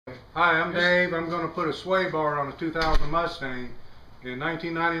Hi, I'm Dave. I'm going to put a sway bar on a 2000 Mustang. In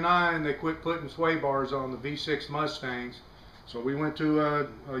 1999, they quit putting sway bars on the V6 Mustangs. So we went to a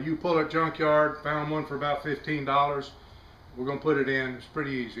U-Pull-It junkyard, found one for about $15. We're going to put it in. It's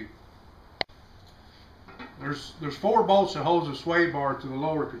pretty easy. There's 4 bolts that holds the sway bar to the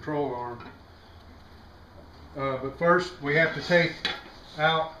lower control arm. But first, we have to take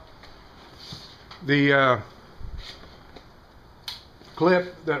out the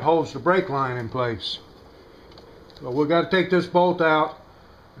clip that holds the brake line in place. So we've got to take this bolt out.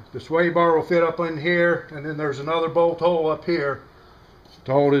 The sway bar will fit up in here, and then there's another bolt hole up here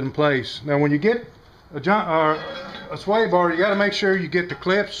to hold it in place. Now when you get a sway bar, you got to make sure you get the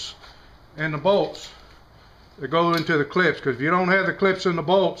clips and the bolts that go into the clips, because if you don't have the clips and the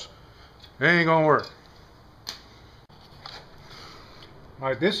bolts, it ain't gonna work.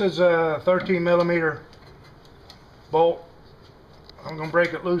 Alright, this is a 13 millimeter bolt. I'm going to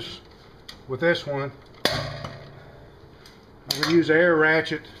break it loose with this one. I'm going to use an air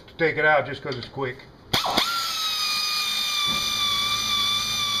ratchet to take it out just because it's quick.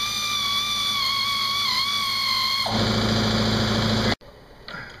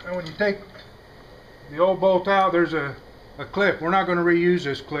 And when you take the old bolt out, there's a clip. We're not going to reuse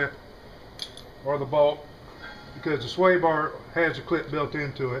this clip or the bolt, because the sway bar has a clip built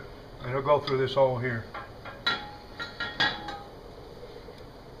into it, and it'll go through this hole here.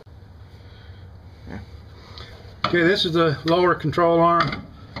 Okay, this is the lower control arm.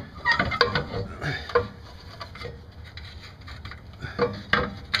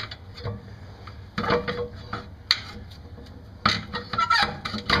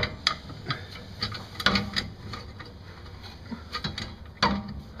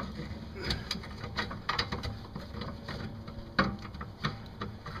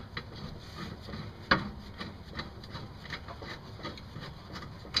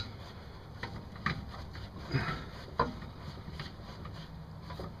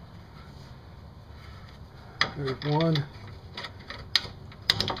 There's one.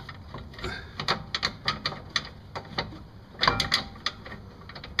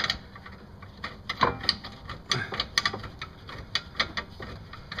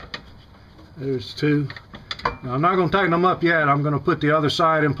 There's 2. Now, I'm not going to tighten them up yet. I'm going to put the other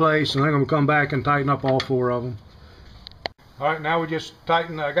side in place, and then I'm going to come back and tighten up all 4 of them. Alright, now we just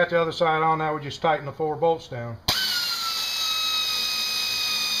tighten. I got the other side on. Now we just tighten the 4 bolts down.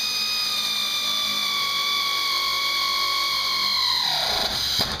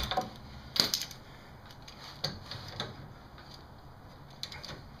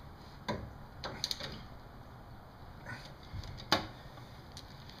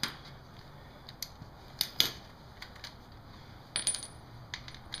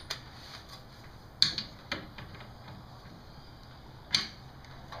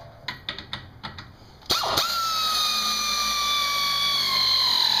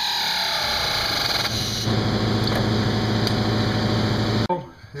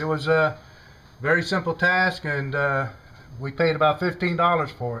 It was a very simple task, and we paid about $15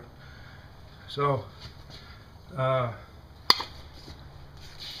 for it. So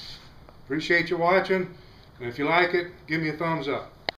appreciate you watching, and if you like it, give me a thumbs up.